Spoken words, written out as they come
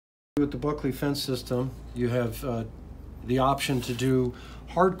With the Buckley fence system, you have the option to do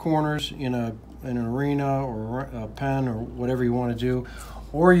hard corners in an arena or a pen or whatever you want to do,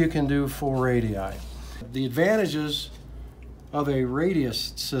 or you can do full radii. The advantages of a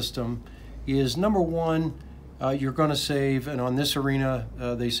radius system is, number one, you're going to save, and on this arena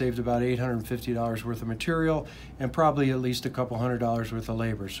they saved about $850 worth of material and probably at least a couple $100 worth of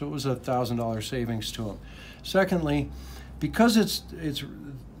labor, so it was $1,000 savings to them. Secondly, because it's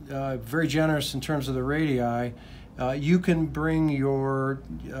very generous in terms of the radii, you can bring your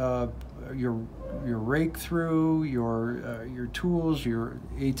rake through, your tools, your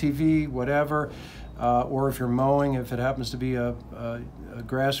ATV, whatever, or if you're mowing, if it happens to be a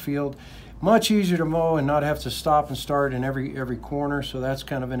grass field. Much easier to mow and not have to stop and start in every corner, so that's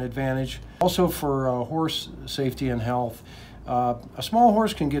kind of an advantage. Also for horse safety and health, a small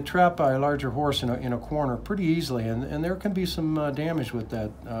horse can get trapped by a larger horse in a corner pretty easily, and there can be some damage with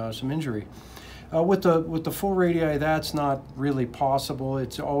that, some injury. With the full radii, that's not really possible.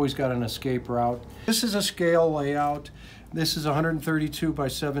 It's always got an escape route. This is a scale layout. This is a 132 by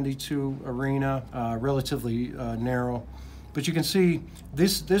 72 arena, relatively narrow. But you can see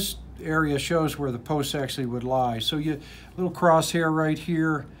this area shows where the posts actually would lie. So little crosshair right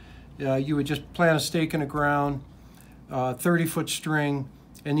here, you would just plant a stake in the ground, 30-foot string,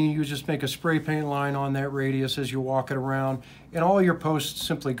 and then you just make a spray paint line on that radius as you walk it around, and all your posts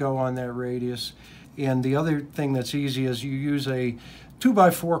simply go on that radius. And the other thing that's easy is you use a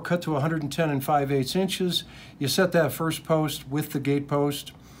 2x4 cut to 110 5/8 inches. You set that first post with the gate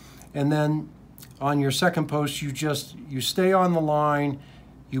post, and then on your second post you stay on the line,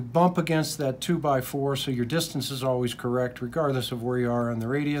 you bump against that 2x4 so your distance is always correct regardless of where you are on the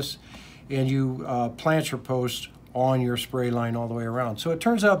radius, and you plant your post on your spray line all the way around. So it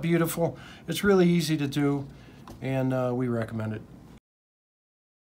turns out beautiful. It's really easy to do, and we recommend it.